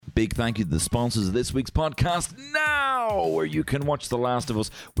Big thank you to the sponsors of this week's podcast now, where you can watch The Last of Us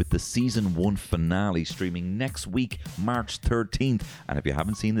with the Season 1 finale streaming next week, March 13th. And if you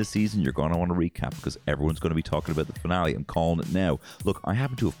haven't seen this season, you're going to want to recap because everyone's going to be talking about the finale. I'm calling it now. Look, I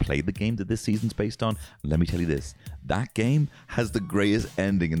happen to have played the game that this season's based on. Let me tell you this. That game has the greatest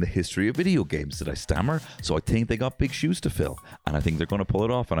ending in the history of video games. Did I stammer? So I think they got big shoes to fill. And I think they're going to pull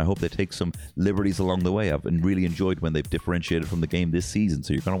it off. And I hope they take some liberties along the way. I've really enjoyed when they've differentiated from the game this season.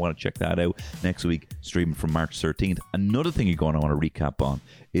 So you're going to want to check that out next week, streaming from March 13th. Another thing you're going to want to recap on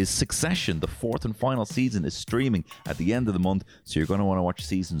is Succession. The fourth and final season is streaming at the end of the month, so you're going to want to watch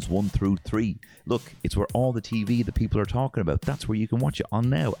seasons 1 through 3. Look, it's where all the TV that people are talking about, that's where you can watch it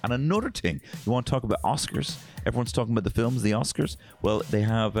on now. And another thing, you want to talk about Oscars? Everyone's talking about the films, the Oscars. Well, they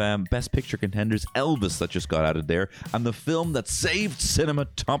have Best Picture contenders, Elvis, that just got added there, and the film that saved cinema,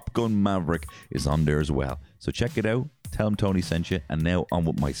 Top Gun Maverick, is on there as well. So check it out, tell them Tony sent you, and now on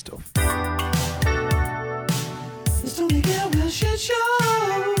with my stuff. It's Tony Galwell Shit Show.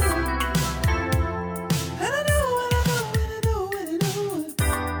 And I know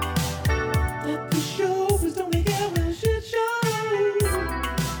that the show is Tony Galwell Shit Show.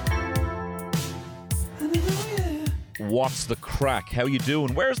 And I know, yeah. What's the crack? How you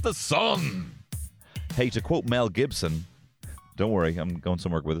doing? Where's the sun? Hey, to quote Mel Gibson, don't worry, I'm going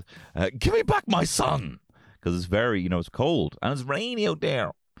somewhere with it. Give me back my sun. Because it's very, it's cold and it's rainy out there.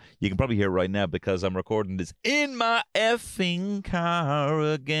 You can probably hear it right now because I'm recording this in my effing car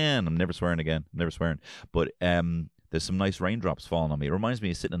again. I'm never swearing again. I'm never swearing. But there's some nice raindrops falling on me. It reminds me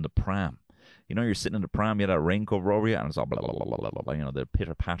of sitting in the pram. You know, you're sitting in the pram, you have that rain cover over you, and it's all blah, blah, blah, blah, blah, the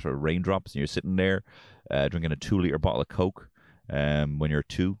pitter-patter raindrops, and you're sitting there drinking a 2-liter bottle of Coke when you're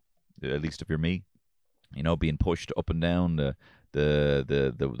 2, at least if you're me, being pushed up and down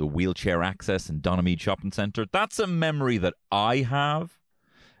the wheelchair access in Donaghmede Shopping Centre. That's a memory that I have.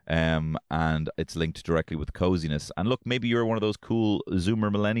 And it's linked directly with coziness. And look, maybe you're one of those cool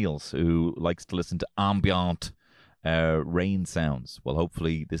Zoomer millennials who likes to listen to ambient rain sounds. Well,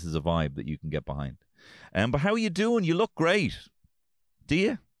 hopefully this is a vibe that you can get behind. But how are you doing? You look great. Do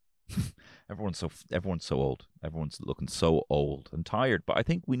you? Everyone's so old. Everyone's looking so old and tired. But I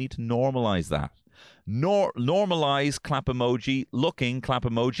think we need to normalize that. Normalize clap emoji, looking clap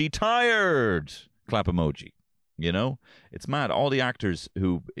emoji, tired clap emoji. It's mad. All the actors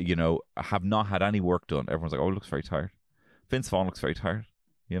who, have not had any work done, everyone's like, oh, he looks very tired. Vince Vaughn looks very tired,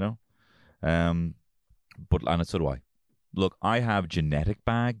 and so do I. Look, I have genetic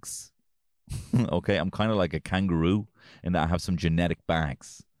bags. Okay, I'm kind of like a kangaroo in that I have some genetic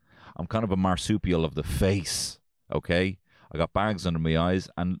bags. I'm kind of a marsupial of the face, okay? I got bags under my eyes,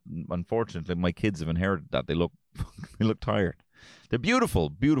 and unfortunately, my kids have inherited that. They look tired. They're beautiful,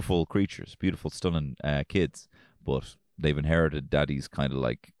 beautiful creatures, beautiful, stunning kids, but they've inherited daddy's kind of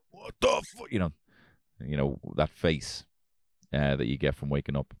like, what the fuck, that face that you get from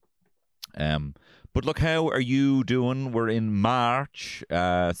waking up. But look, how are you doing? We're in March.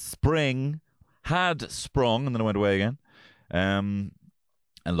 Spring had sprung, and then it went away again.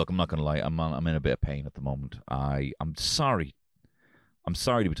 And look, I'm not gonna lie, I'm in a bit of pain at the moment. I'm sorry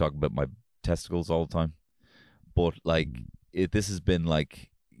to be talking about my testicles all the time, but this has been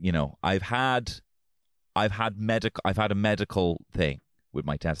I've had a medical thing with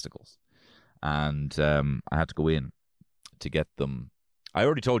my testicles, and I had to go in to get them. I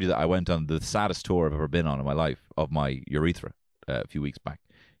already told you that I went on the saddest tour I've ever been on in my life of my urethra a few weeks back.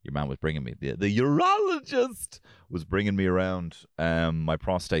 Your man was bringing me, the urologist was bringing me around my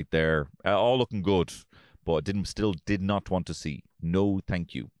prostate there, all looking good, but still did not want to see. No,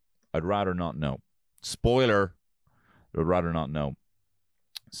 thank you. I'd rather not know. Spoiler, I'd rather not know.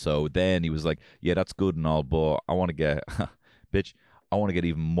 So then he was like, yeah, that's good and all, but I want to get, bitch, I want to get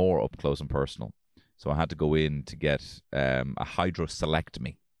even more up close and personal. So I had to go in to get a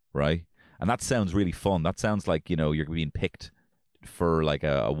hydroselectomy, right? And that sounds really fun. That sounds like, you're being picked for like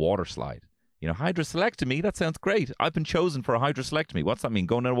a water slide. Hydroselectomy, that sounds great. I've been chosen for a hydroselectomy. What's that mean?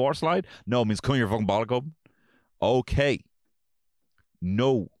 Going in a water slide? No, it means cutting your fucking bollock open. Okay.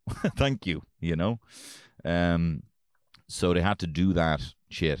 No, thank you, So they had to do that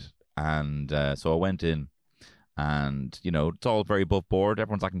shit. And so I went in and, it's all very above board.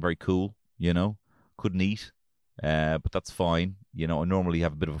 Everyone's acting very cool, couldn't eat. But that's fine. I normally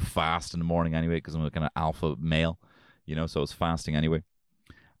have a bit of a fast in the morning anyway because I'm a kind of alpha male. So I was fasting anyway.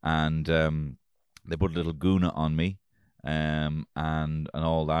 And they put a little guna on me and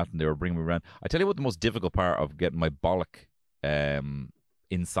all that, and they were bringing me around. I tell you what the most difficult part of getting my bollock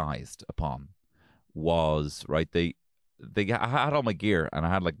incised upon was, right, I had all my gear,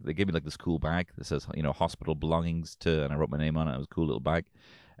 and they gave me this cool bag that says, hospital belongings to, and I wrote my name on it. It was a cool little bag.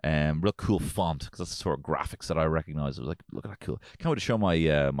 Real cool font, because that's the sort of graphics that I recognize. I was like, look at that cool. Can't wait to show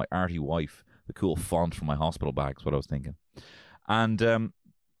my my arty wife the cool font from my hospital bag. Is what I was thinking. And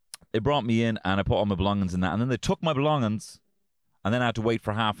they brought me in, and I put all my belongings in that, and then they took my belongings, and then I had to wait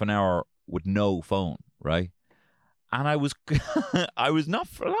for half an hour with no phone, right? And I was, I was not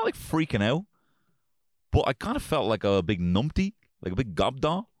like freaking out, but I kind of felt like a big numpty, like a big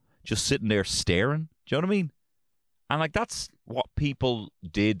gobdaw, just sitting there staring. Do you know what I mean? And like that's what people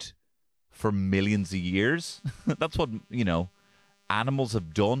did for millions of years. That's what, animals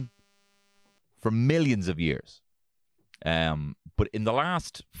have done for millions of years. But in the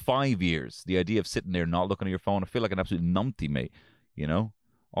last 5 years, the idea of sitting there not looking at your phone, I feel like an absolute numpty, mate.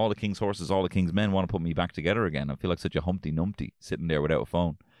 All the king's horses, all the king's men want to put me back together again. I feel like such a Humpty Numpty sitting there without a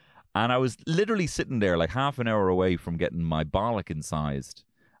phone. And I was literally sitting there like half an hour away from getting my bollock incised.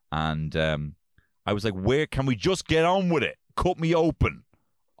 And I was like, where can we just get on with it? Cut me open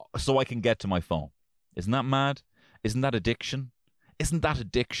so I can get to my phone. Isn't that mad? Isn't that addiction? Isn't that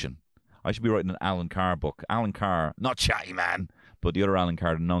addiction? I should be writing an Alan Carr book. Alan Carr, not Chatty Man, but the other Alan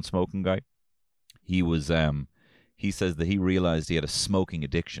Carr, the non-smoking guy. He was, he says that he realized he had a smoking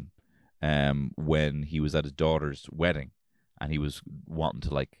addiction when he was at his daughter's wedding, and he was wanting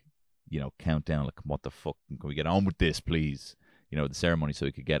to count down, like, what the fuck, can we get on with this, please? The ceremony, so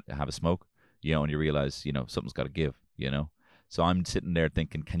he could have a smoke. And you realize, something's got to give. So I'm sitting there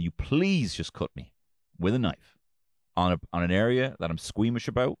thinking, can you please just cut me with a knife on an area that I'm squeamish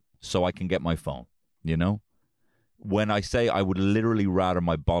about, so I can get my phone? When I say I would literally rather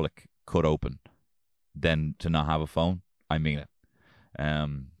my bollock cut open than to not have a phone, I mean it.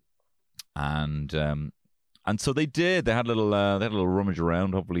 And so they did. They had a little rummage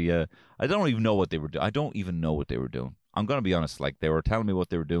around. Hopefully, I don't even know what they were doing. I don't even know what they were doing. I'm gonna be honest. Like, they were telling me what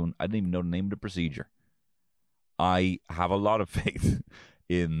they were doing. I didn't even know the name of the procedure. I have a lot of faith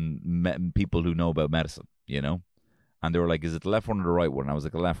in people who know about medicine, And they were like, "Is it the left one or the right one?" And I was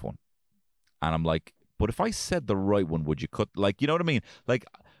like, "The left one." And I'm like, "But if I said the right one, would you cut?" Like, you know what I mean? Like,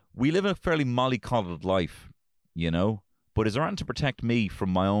 we live in a fairly mollycoddled life, But is there anything to protect me from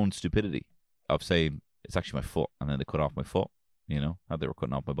my own stupidity of saying it's actually my foot, and then they cut off my foot, how they were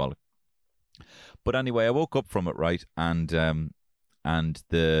cutting off my bollock. But anyway, I woke up from it, right, and the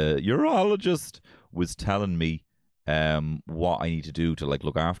urologist was telling me what I need to do to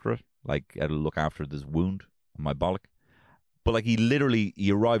look after it, look after this wound on my bollock. But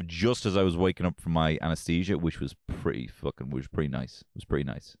he arrived just as I was waking up from my anesthesia, which was pretty nice. It was pretty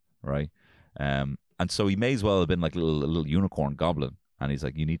nice, right? And so he may as well have been like a little unicorn goblin. And he's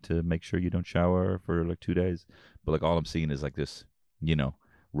like, you need to make sure you don't shower for 2 days. But all I'm seeing is this,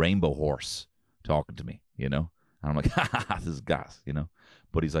 rainbow horse talking to me, And I'm like, this is gas,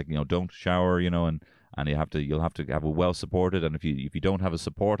 But he's like, don't shower, and you'll have to have a well supported. And if you don't have a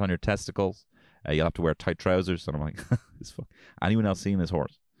support on your testicles, you'll have to wear tight trousers. And I'm like, anyone else seeing this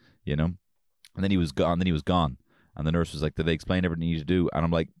horse, And then he was gone. And the nurse was like, did they explain everything you need to do? And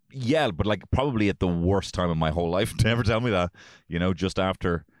I'm like, yeah, but probably at the worst time of my whole life to ever tell me that, just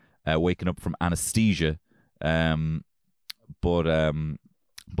after waking up from anesthesia. But when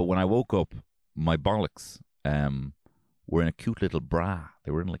I woke up, my bollocks were in a cute little bra.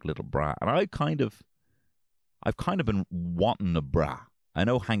 They were in little bra. And I've kind of been wanting a bra. I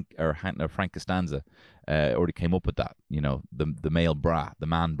know Frank Costanza already came up with that, the male bra, the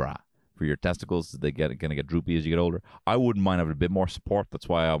man bra. For your testicles, they going to get droopy as you get older. I wouldn't mind having a bit more support. That's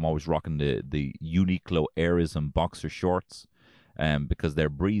why I'm always rocking the Uniqlo Airism boxer shorts, because they're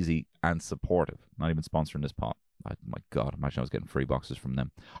breezy and supportive. Not even sponsoring this pod. My God, imagine I was getting free boxers from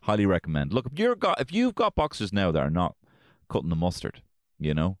them. Highly recommend. Look, if you've got boxers now that are not cutting the mustard,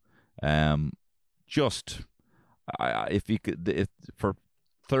 just if you could, for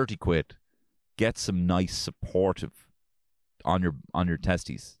 30 quid, get some nice supportive on your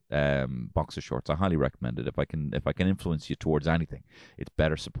testes boxer shorts. I highly recommend it. If I can influence you towards anything, it's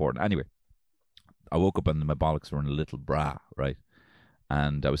better support. Anyway, I woke up and my bollocks were in a little bra, right?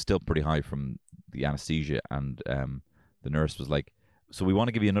 And I was still pretty high from the anesthesia, and the nurse was like, so we want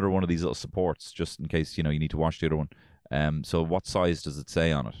to give you another one of these little supports just in case you need to wash the other one. So what size does it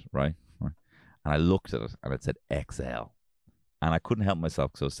say on it, right? And I looked at it and it said XL, and I couldn't help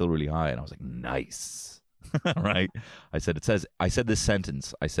myself because I was still really high, and I was like, nice. Right? I said this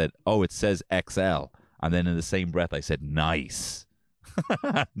sentence. I said, oh, it says XL. And then in the same breath, I said, nice.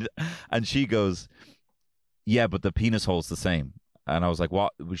 And she goes, yeah, but the penis hole's the same. And I was like,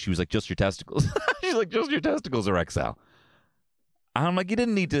 what? She was like, just your testicles. She's like, just your testicles are XL. And I'm like, you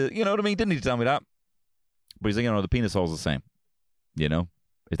didn't need to, you know what I mean? You didn't need to tell me that. But he's like, the penis hole's the same.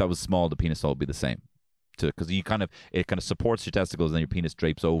 If that was small, the penis hole would be the same. to, because it kind of supports your testicles and then your penis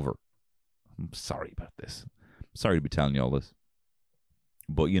drapes over. I'm sorry about this. I'm sorry to be telling you all this,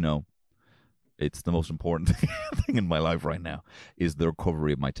 but it's the most important thing in my life right now is the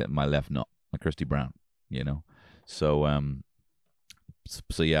recovery of my left nut, my Christy Brown. So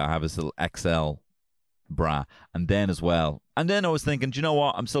yeah, I have this little XL bra, and then I was thinking, do you know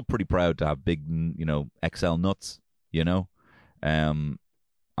what? I'm still pretty proud to have big, XL nuts. I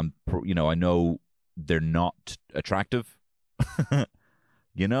know they're not attractive.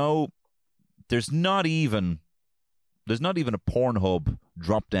 There's not even a Pornhub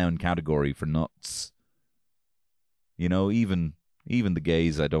drop down category for nuts. Even the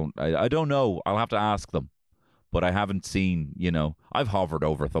gays, I don't know. I'll have to ask them. But I haven't seen, I've hovered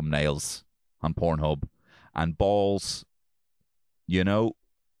over thumbnails on Pornhub and balls,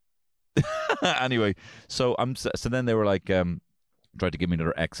 Anyway, so then they were like, tried to give me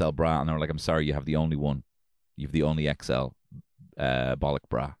another XL bra, and they were like, I'm sorry, you have the only one. You have the only XL bollock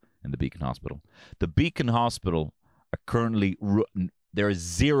bra in the Beacon Hospital. The Beacon Hospital are currently, there is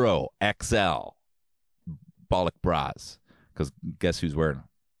 0 XL bollock bras, because guess who's wearing them?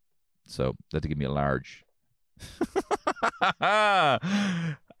 So they had to give me a large. How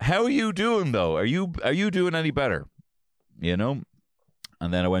are you doing though? Are you doing any better? And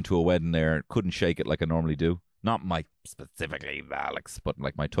then I went to a wedding there, couldn't shake it like I normally do. Not my specifically Alex, but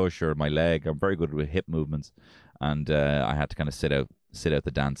like my tush or my leg. I'm very good with hip movements, and I had to kind of sit out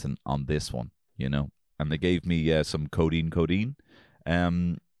the dancing on this one, And they gave me some codeine.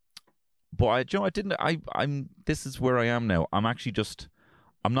 But I didn't. I'm. This is where I am now. I'm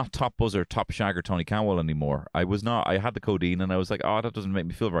not top buzzer, top shagger Tony Cowell anymore. I was not. I had the codeine, and I was like, oh, that doesn't make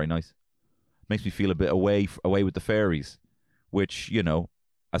me feel very nice. Makes me feel a bit away with the fairies, which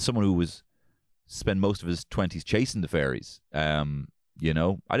as someone who was spent most of his 20s chasing the fairies, I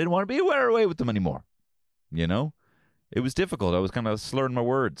didn't want to be away with them anymore. It was difficult. I was kind of slurring my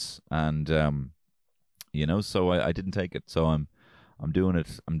words, and so I didn't take it. So I'm doing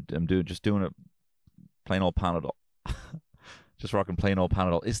it. I'm doing it plain old Panadol. Just rocking plain old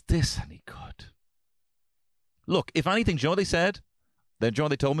Panadol. Is this any good? Look, if anything, do you know what they said? Do you know what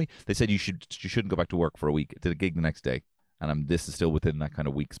they told me? They said you shouldn't go back to work for a week. Did a gig the next day. And this is still within that kind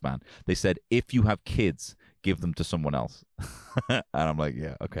of week span. They said, if you have kids, give them to someone else. And I'm like,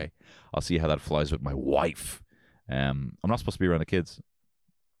 yeah, okay. I'll see how that flies with my wife. I'm not supposed to be around the kids.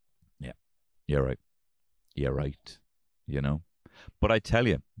 Yeah. Yeah, right. Yeah, right. But I tell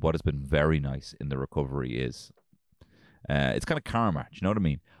you, what has been very nice in the recovery is, it's kind of karma. Do you know what I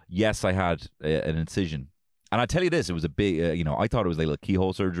mean? Yes, I had an incision. And I tell you this, it was a big, I thought it was like a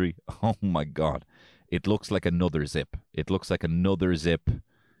keyhole surgery. Oh my God. It looks like another zip.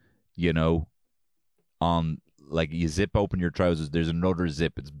 On, like, you zip open your trousers, there's another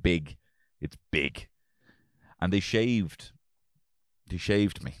zip. It's big. And they shaved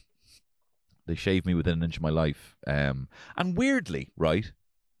me. They shaved me within an inch of my life. And weirdly, right?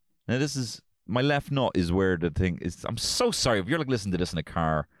 Now this is, my left nut is where the thing is. I'm so sorry if you're like listening to this in a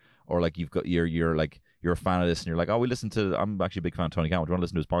car, or like you're a fan of this and you're like, oh, I'm actually a big fan of Tony Cowell. Do you want to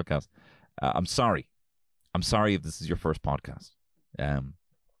listen to his podcast? I'm sorry if this is your first podcast.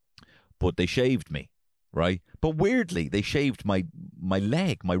 But they shaved me, right? But weirdly, they shaved my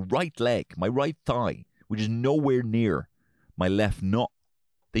leg, my right thigh, which is nowhere near my left nut.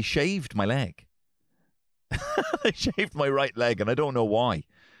 They shaved my leg. They shaved my right leg, and I don't know why.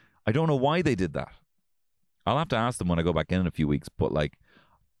 I don't know why they did that. I'll have to ask them when I go back in a few weeks, but like,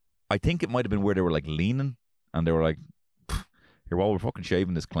 I think it might have been where they were like leaning, and they were like, here, while we're fucking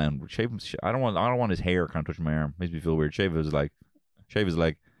shaving this clown, we're shaving. I don't want his hair kind of touching my arm. Makes me feel weird. Shave his leg,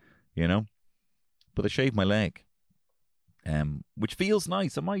 But they shaved my leg, which feels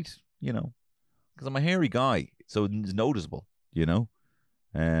nice. I might, because I'm a hairy guy, so it's noticeable, But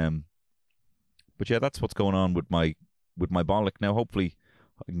yeah, that's what's going on with my bollock now. Hopefully,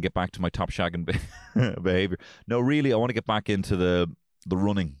 I can get back to my top shagging behavior. No, really, I want to get back into the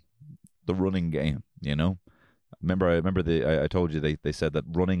running game. I told you they said that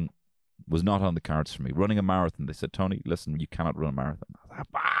running was not on the cards for me. Running a marathon, they said, Tony, listen, you cannot run a marathon. I was like,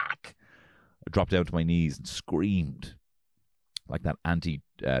 fuck! I dropped down to my knees and screamed like that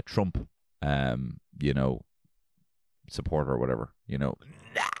anti-Trump, supporter or whatever. No!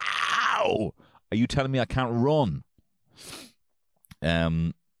 Are you telling me I can't run?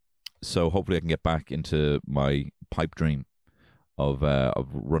 So hopefully I can get back into my pipe dream of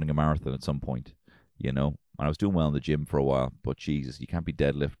running a marathon at some point. And I was doing well in the gym for a while, but Jesus, you can't be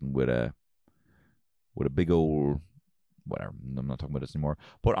deadlifting with a big old whatever. I'm not talking about this anymore.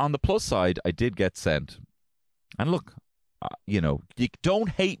 But on the plus side, I did get sent, and look, you don't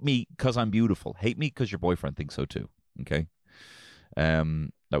hate me because I'm beautiful. Hate me because your boyfriend thinks so too. Okay.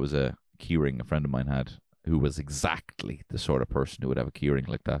 That was a keyring a friend of mine had, who was exactly the sort of person who would have a keyring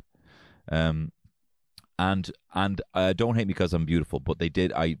like that. And don't hate me because I'm beautiful, but they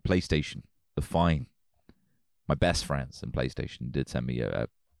did. PlayStation, the fine, my best friends in PlayStation did send me a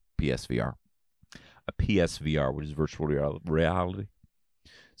PSVR, which is virtual reality.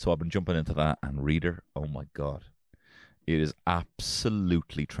 So I've been jumping into that, and Reader, oh my God, it is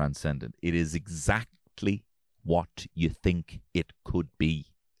absolutely transcendent. It is exactly what you think it could be.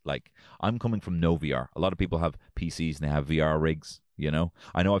 Like, I'm coming from no VR. A lot of people have PCs and they have VR rigs, I know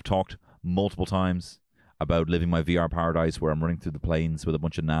I've talked multiple times about living my VR paradise where I'm running through the plains with a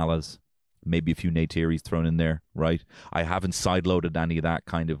bunch of Nalas, maybe a few Neytiris thrown in there, right? I haven't sideloaded any of that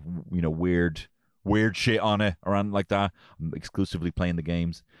kind of, weird shit on it or anything like that. I'm exclusively playing the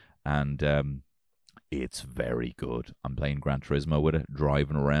games, and it's very good. I'm playing Gran Turismo with it,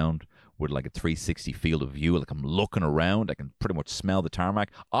 driving around with like a 360 field of view. Like, I'm looking around. I can pretty much smell the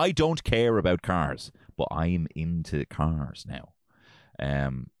tarmac. I don't care about cars, but I'm into cars now.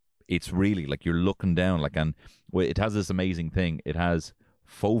 It's really like you're looking down, and it has this amazing thing. It has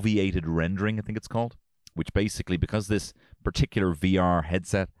foveated rendering, I think it's called, which basically, because this particular VR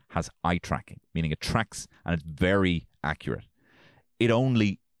headset has eye tracking, meaning it tracks and it's very accurate. It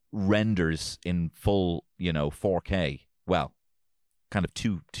only renders in full, 4K. Well, kind of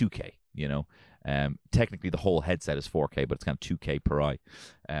 2K, technically the whole headset is 4K, but it's kind of 2K per eye.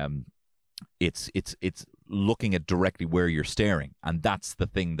 It's looking at directly where you're staring, and that's the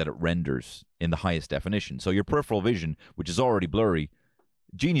thing that it renders in the highest definition. So your peripheral vision, which is already blurry,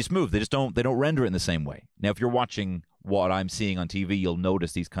 genius move. They don't render it in the same way. Now, if you're watching what I'm seeing on TV, you'll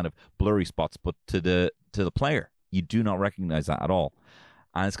notice these kind of blurry spots, but to the player, you do not recognize that at all.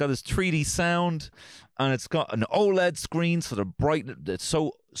 And it's got this 3D sound, and it's got an OLED screen, so it's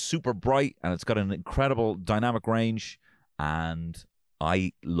so super bright, and it's got an incredible dynamic range, and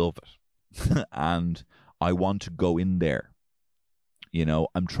I love it. And I want to go in there.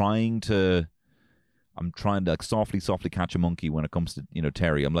 I'm trying to like softly catch a monkey when it comes to,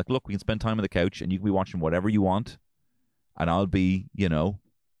 Terry. I'm like, look, we can spend time on the couch and you can be watching whatever you want, and I'll be,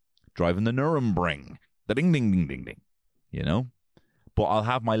 driving the Nuremberg, the ding ding ding ding ding, but I'll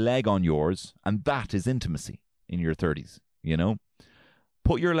have my leg on yours, and that is intimacy in your 30s,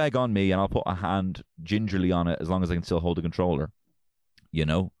 Put your leg on me and I'll put a hand gingerly on it as long as I can still hold the controller,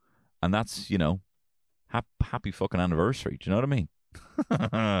 and that's, happy fucking anniversary. Do you know what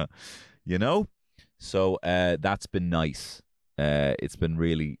I mean? So that's been nice. It's been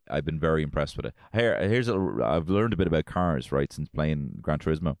really, I've been very impressed with it. I've learned a bit about cars, right, since playing Gran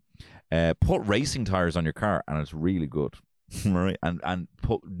Turismo. Put racing tires on your car, and it's really good, right? And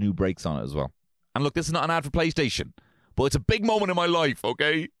put new brakes on it as well. And look, this is not an ad for PlayStation, but it's a big moment in my life,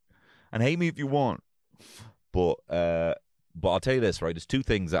 okay? And hate me if you want, but I'll tell you this, right? There's two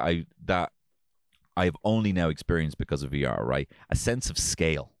things that I've only now experienced because of VR, right? A sense of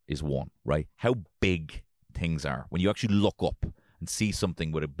scale is one, right? How big things are. When you actually look up and see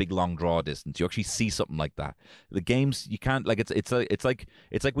something with a big long draw distance, you actually see something like that. The games, you can't, like, it's like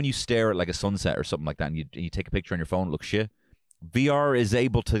when you stare at like a sunset or something like that, and you take a picture on your phone, it looks shit. VR is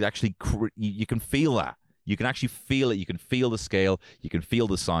able to actually, you can feel that. You can actually feel it. You can feel the scale. You can feel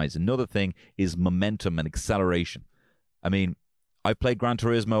the size. Another thing is momentum and acceleration. I mean, I've played Gran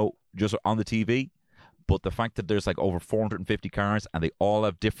Turismo just on the TV, but the fact that there's like over 450 cars and they all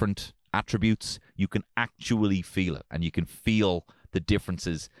have different attributes, you can actually feel it, and you can feel the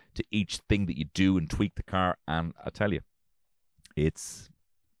differences to each thing that you do and tweak the car. And I tell you,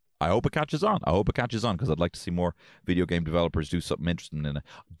 I hope it catches on. Because I'd like to see more video game developers do something interesting in it.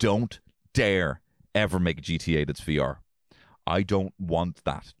 Don't dare ever make a GTA that's VR. I don't want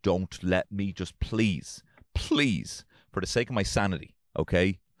that. Don't let me, just please, for the sake of my sanity,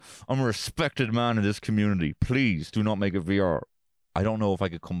 okay? I'm a respected man in this community. Please do not make it VR. I don't know if I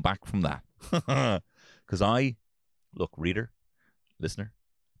could come back from that. Because look, reader, listener,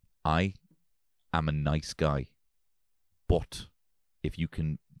 I am a nice guy. But if you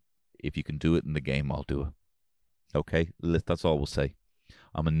can do it in the game, I'll do it. Okay? That's all we'll say.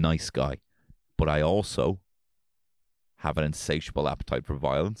 I'm a nice guy. But I also have an insatiable appetite for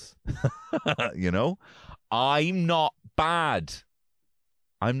violence. I'm not bad.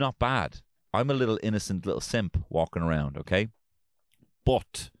 I'm a little innocent little simp walking around, okay?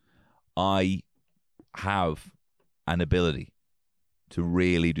 But I have an ability to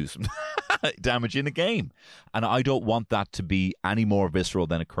really do some damage in the game. And I don't want that to be any more visceral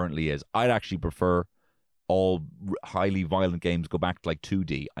than it currently is. I'd actually prefer all highly violent games go back to like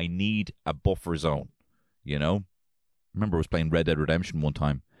 2D. I need a buffer zone, remember I was playing Red Dead Redemption one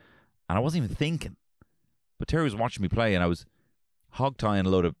time, and I wasn't even thinking. But Terry was watching me play, and I was hog-tying a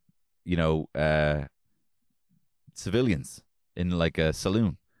load of, civilians in like a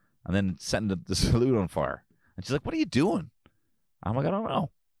saloon, and then setting the saloon on fire. And she's like, "What are you doing?" I'm like, "I don't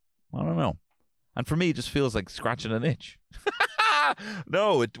know. And for me, it just feels like scratching an itch.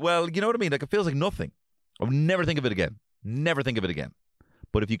 No, well, you know what I mean? Like, it feels like nothing. I would never think of it again. Never think of it again.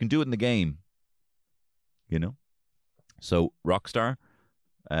 But if you can do it in the game, So, Rockstar,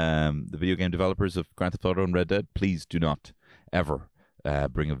 the video game developers of Grand Theft Auto and Red Dead, please do not ever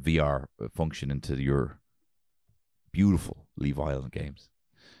bring a VR function into your beautiful Leave Island games.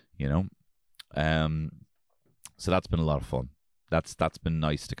 So that's been a lot of fun. That's been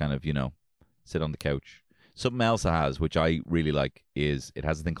nice to kind of, sit on the couch. Something else it has, which I really like, is it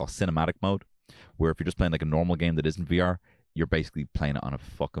has a thing called cinematic mode, where if you're just playing like a normal game that isn't VR, you're basically playing it on a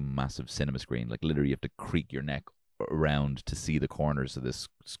fucking massive cinema screen. Like, literally, you have to creak your neck around to see the corners of this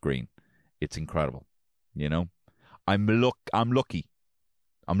screen. It's incredible. I'm lucky.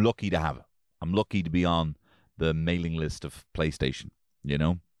 I'm lucky to have it. I'm lucky to be on the mailing list of PlayStation,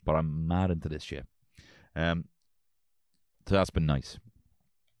 but I'm mad into this shit. So that's been nice.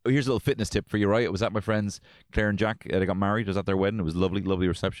 Oh, here's a little fitness tip for you, right? It was at my friends Claire and Jack. They got married. It was at their wedding. It was a lovely, lovely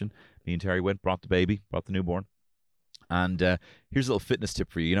reception. Me and Terry went, brought the baby, brought the newborn. And here's a little fitness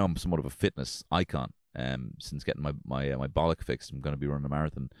tip for you. I'm somewhat of a fitness icon. Since getting my bollock fixed, I'm going to be running a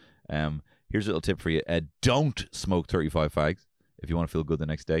marathon. Here's a little tip for you. Don't smoke 35 fags if you want to feel good the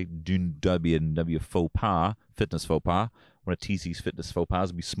next day. That'd be a faux pas, fitness faux pas. One of TC's fitness faux pas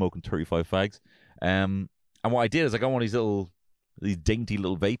would be smoking 35 fags. And what I did is I got one of these dainty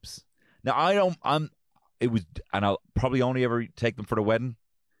little vapes. Now, and I'll probably only ever take them for the wedding.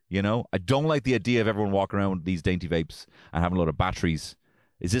 I don't like the idea of everyone walking around with these dainty vapes and having a lot of batteries.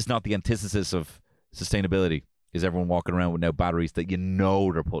 Is this not the antithesis of sustainability? Is everyone walking around with now batteries that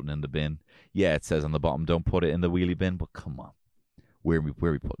they're putting in the bin? Yeah, it says on the bottom, don't put it in the wheelie bin, but come on. Where are we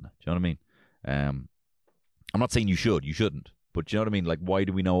putting it? Do you know what I mean? I'm not saying you shouldn't, but do you know what I mean? Like, why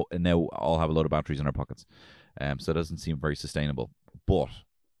do we now all have a lot of batteries in our pockets? So it doesn't seem very sustainable. But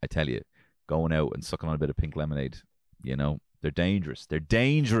I tell you, going out and sucking on a bit of pink lemonade, they're dangerous. They're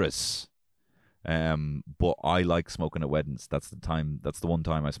dangerous. But I like smoking at weddings. That's the one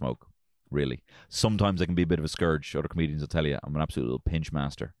time I smoke, really. Sometimes I can be a bit of a scourge. Other comedians will tell you I'm an absolute little pinch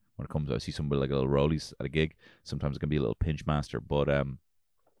master when it comes to, I see somebody like a little rollies at a gig. Sometimes I can be a little pinch master. But I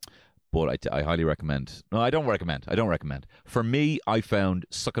highly recommend. No, I don't recommend. For me, I found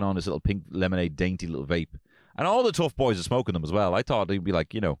sucking on this little pink lemonade dainty little vape. And all the tough boys are smoking them as well. I thought they'd be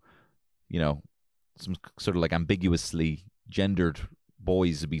like, some sort of like ambiguously gendered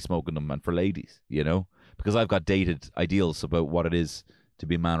boys to be smoking them, and for ladies, because I've got dated ideals about what it is to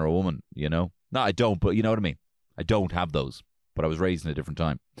be a man or a woman, No, I don't, but you know what I mean? I don't have those, but I was raised in a different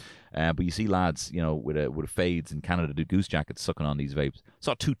time. But you see lads, with fades in Canada, do goose jackets sucking on these vapes.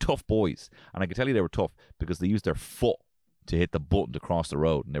 Saw two tough boys, and I can tell you they were tough because they used their foot to hit the button to cross the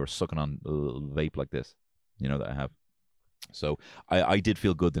road, and they were sucking on a little vape like this, that I have. So I did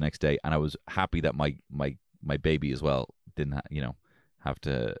feel good the next day, and I was happy that my baby as well didn't have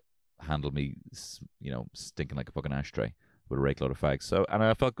to handle me stinking like a fucking ashtray with a rake load of fags. So, and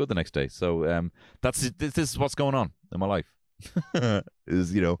I felt good the next day. So this is what's going on in my life.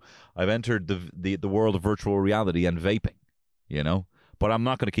 Is I've entered the world of virtual reality and vaping, but I'm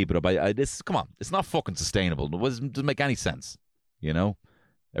not going to keep it up. Come on, it's not fucking sustainable. It doesn't make any sense.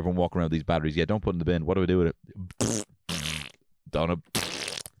 Everyone walking around with these batteries. Yeah, don't put in the bin. What do I do with it? Don't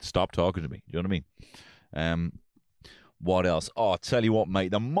stop talking to me. You know what I mean? What else? Oh, I'll tell you what,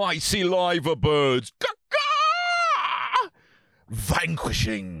 mate. The mighty Liver Birds.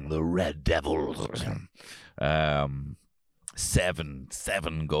 Vanquishing the Red Devils. 7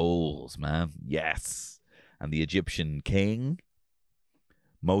 goals, man. Yes. And the Egyptian king,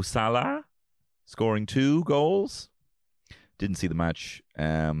 Mo Salah, scoring 2 goals. Didn't see the match.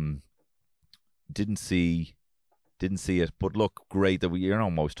 Didn't see it. But look, great that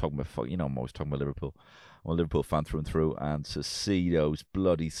I'm always talking about Liverpool. I'm a Liverpool fan through and through, and to see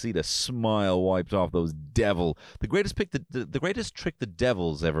the smile wiped off those the greatest trick the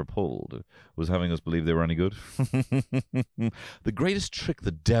Devils ever pulled was having us believe they were any good. The greatest trick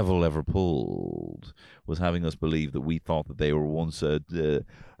the devil ever pulled was having us believe that we thought that they were once a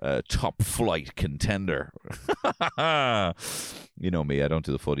top flight contender. You know me, I don't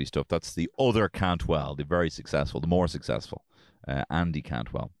do the footy stuff. That's the other Cantwell, the very successful, the more successful, Andy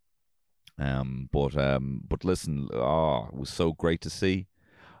Cantwell. But listen, it was so great to see.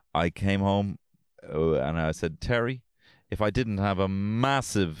 I came home and I said, Terry, if I didn't have a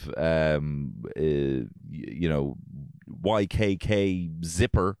massive, YKK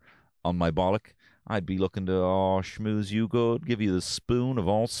zipper on my bollock, I'd be looking to, schmooze you good, give you the spoon of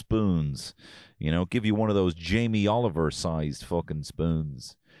all spoons. Give you one of those Jamie Oliver-sized fucking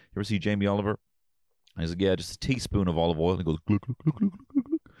spoons. You ever see Jamie Oliver? And he's like, yeah, just a teaspoon of olive oil. And he goes, gluk, gluk, gluk, gluk, gluk,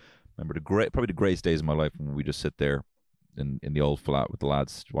 gluk. Remember probably the greatest days of my life when we just sit there in the old flat with the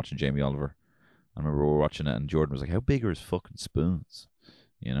lads watching Jamie Oliver. I remember we were watching it and Jordan was like, how big are his fucking spoons?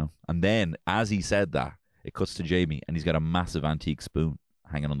 And then as he said that, it cuts to Jamie and he's got a massive antique spoon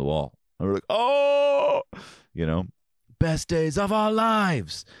hanging on the wall. And we're like, oh, best days of our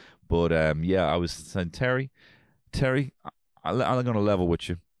lives. But I was saying, Terry, I'm going to level with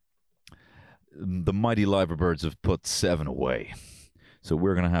you. The mighty Liverbirds have put 7 away. So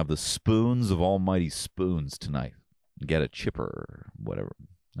we're going to have the spoons of almighty spoons tonight. Get a chipper, whatever.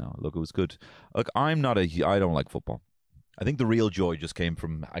 No, look, it was good. Look, I don't like football. I think the real joy just came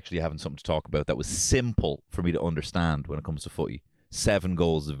from actually having something to talk about that was simple for me to understand when it comes to footy. 7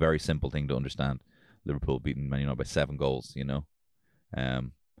 goals is a very simple thing to understand. Liverpool beating Man United by 7 goals,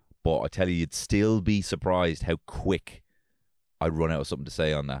 But I tell you, you'd still be surprised how quick I'd run out of something to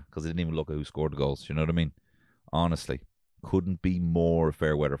say on that because I didn't even look at who scored the goals. You know what I mean? Honestly, couldn't be more a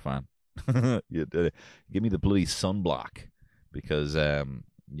fair weather fan. Give me the bloody sunblock because, I'm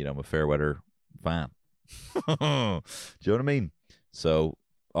a fair weather fan. Do you know what I mean? So,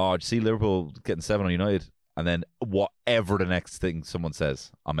 did you see Liverpool getting 7 on United? And then whatever the next thing someone says,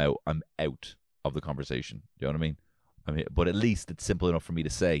 I'm out. I'm out of the conversation. Do you know what I mean? But at least it's simple enough for me to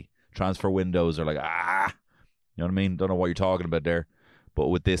say. Transfer windows are like, you know what I mean? Don't know what you're talking about there. But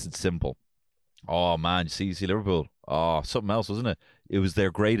with this, it's simple. Oh, man, you see Liverpool. Oh, something else, wasn't it? It was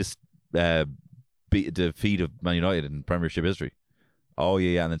their greatest defeat of Man United in Premiership history. Oh,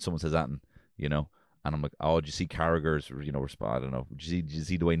 yeah. And then someone says that, and and I'm like, did you see Carragher's, response? I don't know. Did you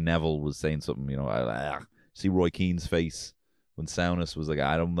see the way Neville was saying something, see Roy Keane's face when Souness was like,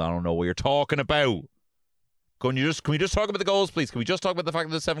 I don't know what you're talking about. Can we just talk about the goals, please? Can we just talk about the fact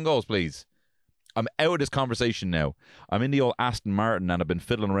that there's 7 goals, please? I'm out of this conversation now. I'm in the old Aston Martin and I've been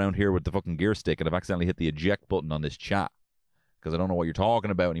fiddling around here with the fucking gear stick and I've accidentally hit the eject button on this chat because I don't know what you're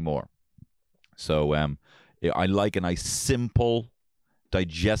talking about anymore. So I like a nice simple,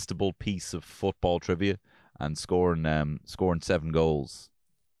 digestible piece of football trivia and scoring 7 goals,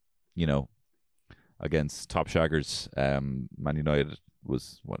 against top shaggers. Man United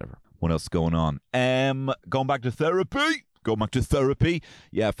was whatever. What else is going on? Going back to therapy.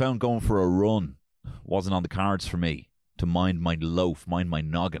 Yeah, I found going for a run wasn't on the cards for me. To mind my loaf, mind my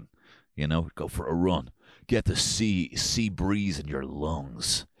noggin. Go for a run. Get the sea breeze in your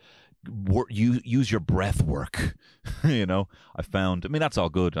lungs. Use your breath work. I found. I mean, that's all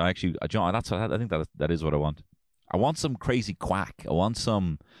good. I think that is what I want. I want some crazy quack. I want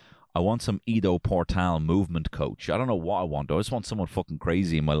some Ido Portal movement coach. I don't know what I want, though. I just want someone fucking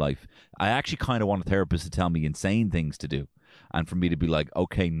crazy in my life. I actually kind of want a therapist to tell me insane things to do. And for me to be like,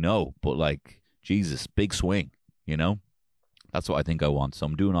 okay, no, but like, Jesus, big swing, That's what I think I want. So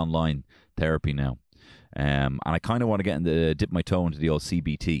I'm doing online therapy now. And I kind of want to dip my toe into the old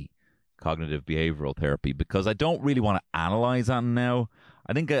CBT, cognitive behavioral therapy, because I don't really want to analyze that now.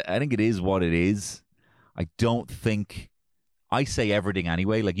 I think it is what it is. I don't think... I say everything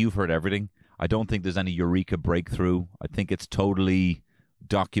anyway, like you've heard everything. I don't think there's any eureka breakthrough. I think it's totally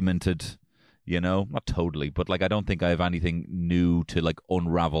documented, not totally, but like I don't think I have anything new to like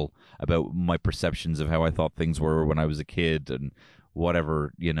unravel about my perceptions of how I thought things were when I was a kid and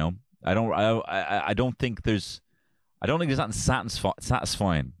whatever, I don't think there's nothing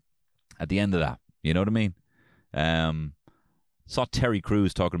satisfying at the end of that. You know what I mean? Saw Terry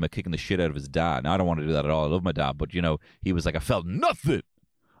Crews talking about kicking the shit out of his dad. Now, I don't want to do that at all. I love my dad. But, he was like, I felt nothing.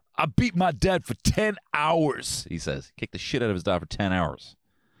 I beat my dad for 10 hours, he says. Kicked the shit out of his dad for 10 hours.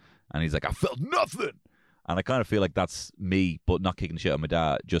 And he's like, I felt nothing. And I kind of feel like that's me, but not kicking the shit out of my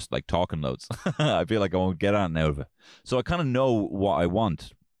dad, just like talking loads. I feel like I won't get on out of it. So I kind of know what I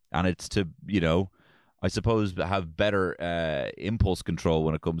want. And it's to, I suppose, have better impulse control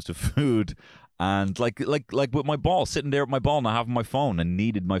when it comes to food. And like with my ball, sitting there with my ball, not having my phone, and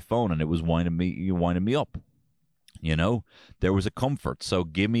needed my phone, and it was winding me up. There was a comfort. So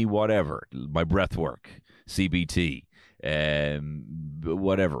give me whatever, my breath work, CBT,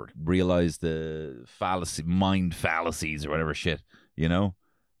 whatever. Realize the mind fallacies or whatever shit.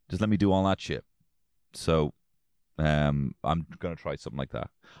 Just let me do all that shit. So I'm gonna try something like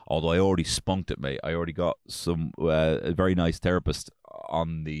that. Although I already spunked it, mate. I already got some a very nice therapist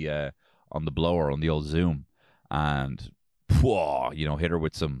on the blower on the old Zoom, and hit her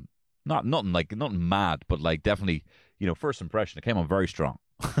with some nothing mad, but like definitely, first impression, it came on very strong.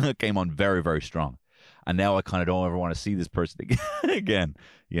 It came on very, very strong. And now I kind of don't ever want to see this person again,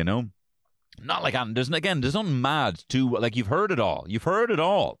 Not like, there's nothing mad to, like, you've heard it all.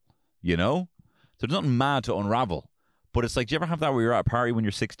 So there's nothing mad to unravel. But it's like, do you ever have that where you're at a party when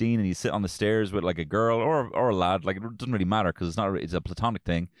you're 16 and you sit on the stairs with like a girl or a lad, like it doesn't really matter because it's a platonic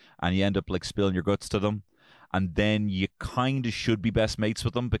thing, and you end up like spilling your guts to them, and then you kind of should be best mates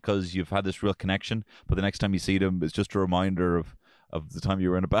with them because you've had this real connection, but the next time you see them, it's just a reminder of the time you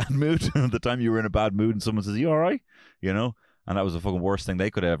were in a bad mood, and someone says, "You all right?" And that was the fucking worst thing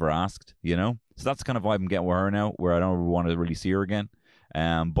they could have ever asked, So that's kind of vibe I'm getting with her now, where I don't want to really see her again.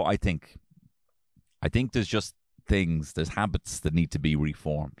 But I think there's just there's habits that need to be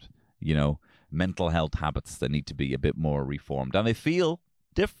reformed, mental health habits that need to be a bit more reformed. And they feel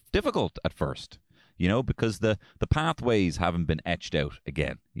difficult at first, because the pathways haven't been etched out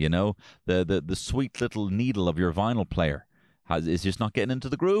again, the sweet little needle of your vinyl player is just not getting into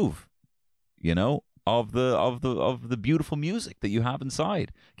the groove, of the beautiful music that you have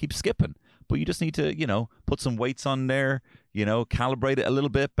inside. Keep skipping. But you just need to, put some weights on there, calibrate it a little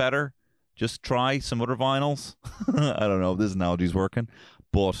bit better. Just try some other vinyls. I don't know if this analogy's working.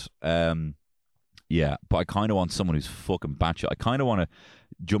 But, but I kind of want someone who's fucking batshit. I kind of want to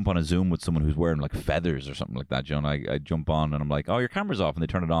jump on a Zoom with someone who's wearing like feathers or something like that, John. I jump on and I'm like, oh, your camera's off. And they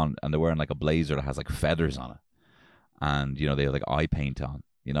turn it on and they're wearing like a blazer that has like feathers on it. And, they have like eye paint on.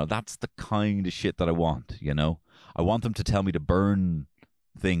 That's the kind of shit that I want, I want them to tell me to burn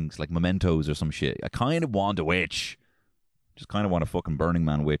things like mementos or some shit. I kind of want a witch. Just kind of want a fucking Burning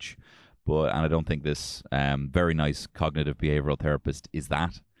Man witch. And I don't think this very nice cognitive behavioral therapist is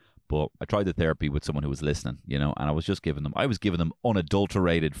that. But I tried the therapy with someone who was listening, and I was giving them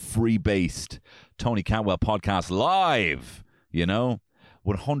unadulterated, free-based Tony Cantwell podcast live,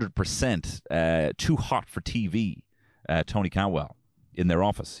 100% too hot for TV, Tony Cantwell in their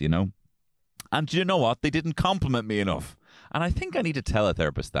office, And you know what? They didn't compliment me enough. And I think I need to tell a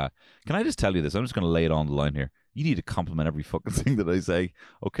therapist that. Can I just tell you this? I'm just going to lay it on the line here. You need to compliment every fucking thing that I say,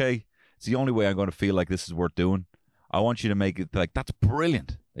 okay? It's the only way I'm going to feel like this is worth doing. I want you to make it like, that's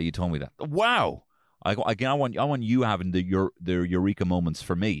brilliant that you told me that. Wow. I want you having the eureka moments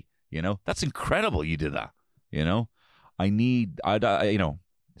for me, That's incredible you did that, I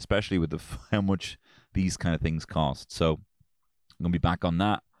especially with how much these kind of things cost. So I'm going to be back on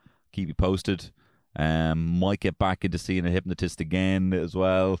that. Keep you posted. Might get back into seeing a hypnotist again as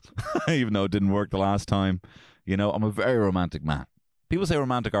well, even though it didn't work the last time. I'm a very romantic man. People say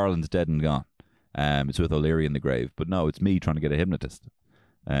Romantic Ireland's dead and gone. It's with O'Leary in the grave. But no, it's me trying to get a hypnotist.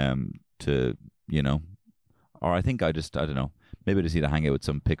 Or I think I don't know. Maybe I just need to hang out with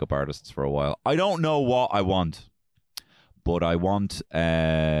some pickup artists for a while. I don't know what I want. But I want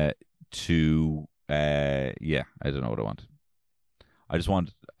I don't know what I want. Or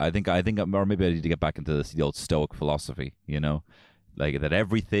maybe I need to get back into the old Stoic philosophy, like that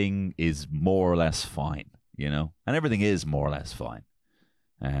everything is more or less fine, and everything is more or less fine.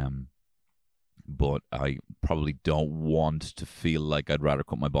 But I probably don't want to feel like I'd rather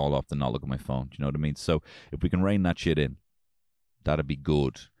cut my ball off than not look at my phone. Do you know what I mean? So if we can rein that shit in, that'd be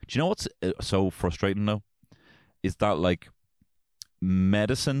good. Do you know what's so frustrating though? Is that like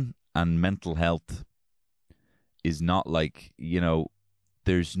medicine and mental health is not like,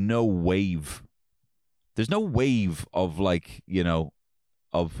 there's no wave. There's no wave of like,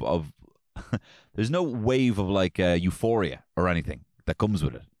 of there's no wave of like euphoria or anything that comes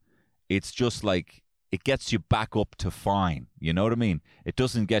with it. It's just like it gets you back up to fine. You know what I mean? It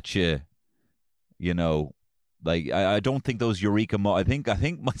doesn't get you, like I don't think those eureka. I think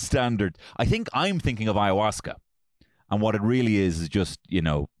my standard. I think I'm thinking of ayahuasca, and what it really is just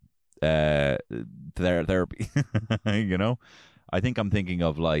therapy. I think I'm thinking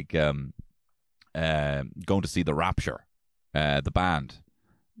of like going to see The Rapture, the band,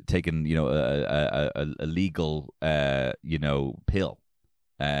 taking a legal pill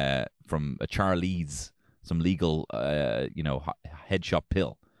from a Charlie's, some legal head shop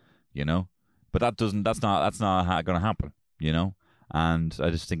pill, but that's not going to happen, and I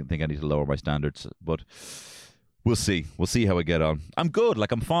just think I need to lower my standards, but we'll see how I get on. I'm good,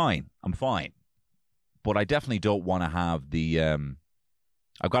 like I'm fine, but I definitely don't want to have the I've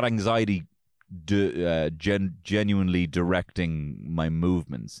got anxiety genuinely directing my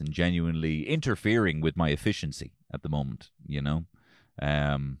movements and genuinely interfering with my efficiency at the moment,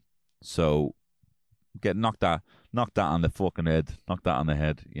 so get knock that on the fucking head, knock that on the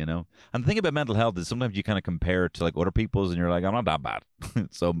head, And the thing about mental health is sometimes you kind of compare it to like other people's and you're like, I'm not that bad,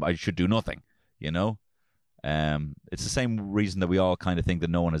 so I should do nothing, It's the same reason that we all kind of think that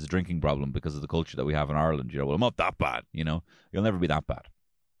no one has a drinking problem because of the culture that we have in Ireland. Well, I'm not that bad. You'll never be that bad.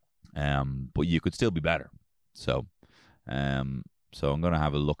 But you could still be better. So I'm going to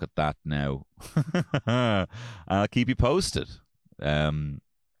have a look at that now. I'll keep you posted.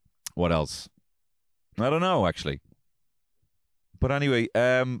 What else? I don't know, actually. But anyway,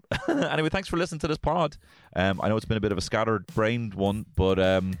 thanks for listening to this pod. I know it's been a bit of a scattered-brained one, but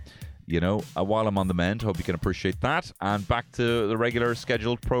while I'm on the mend, hope you can appreciate that. And back to the regular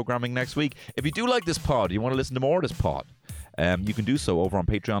scheduled programming next week. If you do like this pod, you want to listen to more of this pod, you can do so over on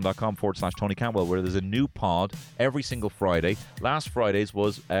patreon.com/Tony Cantwell, where there's a new pod every single Friday. Last Friday's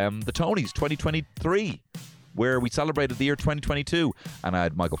was the Tonys 2023, where we celebrated the year 2022. And I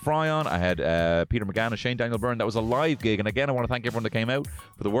had Michael Fry on, I had Peter McGann and Shane Daniel Byrne. That was a live gig. And again, I want to thank everyone that came out.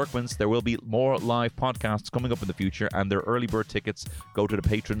 For the Workmans, there will be more live podcasts coming up in the future, and their early bird tickets go to the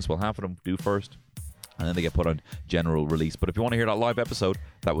patrons. Well, half of them do first, and then they get put on general release. But if you want to hear that live episode,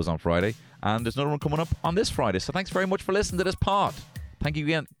 that was on Friday. And there's another one coming up on this Friday. So thanks very much for listening to this pod. Thank you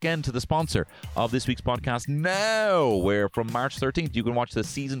again to the sponsor of this week's podcast, Now, where from March 13th, you can watch the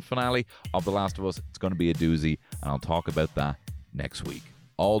season finale of The Last of Us. It's going to be a doozy, and I'll talk about that next week.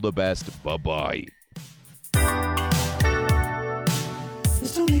 All the best. Bye-bye.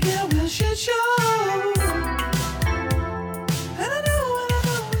 It's Tony Cantwell Shit Show.